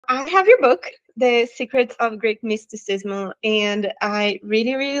I have your book, The Secrets of Greek Mysticism, and I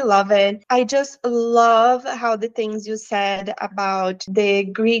really, really love it. I just love how the things you said about the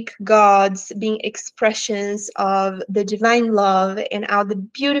Greek gods being expressions of the divine love and how the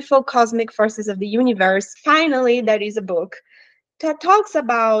beautiful cosmic forces of the universe. Finally, there is a book that talks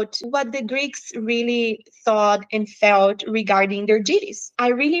about what the Greeks really thought and felt regarding their deities. I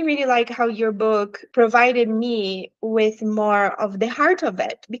really, really like how your book provided me with more of the heart of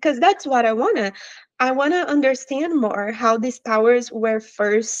it, because that's what I wanna. I wanna understand more how these powers were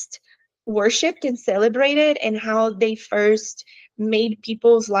first worshipped and celebrated and how they first made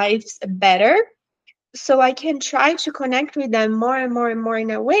people's lives better. So I can try to connect with them more and more and more in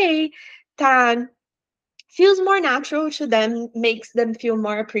a way that feels more natural to them, makes them feel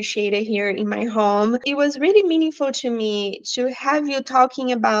more appreciated here in my home. It was really meaningful to me to have you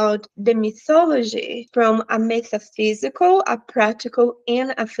talking about the mythology from a metaphysical, a practical,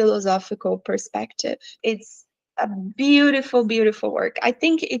 and a philosophical perspective. It's a beautiful, beautiful work. I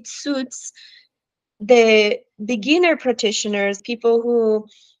think it suits the beginner practitioners, people who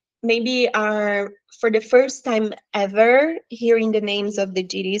maybe are for the first time ever hearing the names of the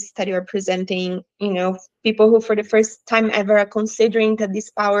deities that you're presenting, people who for the first time ever are considering that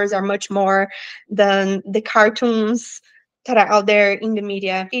these powers are much more than the cartoons that are out there in the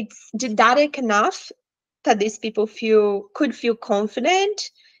media. It's didactic enough that these people could feel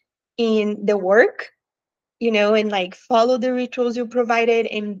confident in the work, and like follow the rituals you provided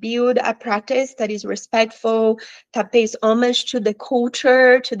and build a practice that is respectful, that pays homage to the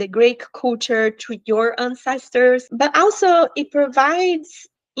culture, to the Greek culture, to your ancestors. But also, it provides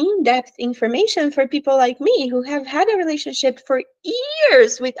in-depth information for people like me who have had a relationship for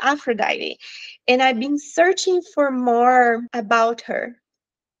years with Aphrodite. And I've been searching for more about her.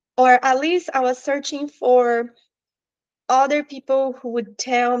 Or at least I was searching for other people who would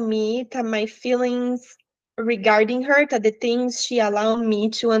tell me that my feelings regarding her, that the things she allowed me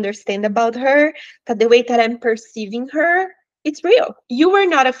to understand about her, that the way that I'm perceiving her, it's real. You were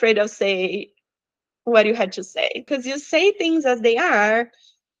not afraid of say what you had to say, because you say things as they are,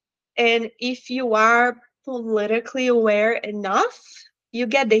 and if you are politically aware enough, you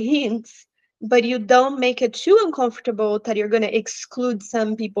get the hints, but you don't make it too uncomfortable that you're going to exclude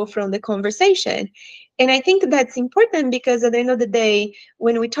some people from the conversation. And I think that's important, because at the end of the day,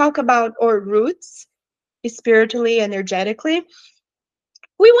 when we talk about our roots, spiritually, energetically,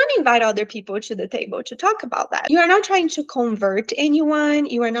 we want to invite other people to the table to talk about that. You are not trying to convert anyone.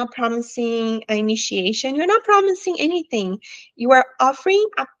 You are not promising an initiation. You're not promising anything. You are offering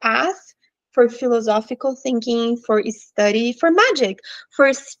a path for philosophical thinking, for study, for magic,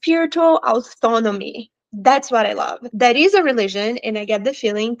 for spiritual autonomy. That's what I love. That is a religion, and I get the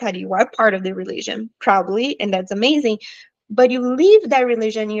feeling that you are part of the religion, proudly, and that's amazing. But you live that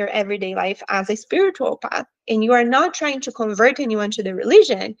religion in your everyday life as a spiritual path, and you are not trying to convert anyone to the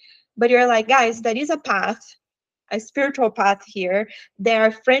religion, but you're like, guys, that is a path, a spiritual path here. There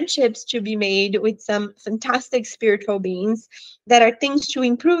are friendships to be made with some fantastic spiritual beings that are things to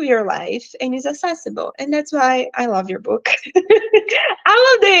improve your life and is accessible. And that's why I love your book.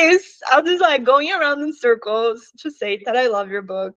 I love this. I'm just like going around in circles to say that I love your book.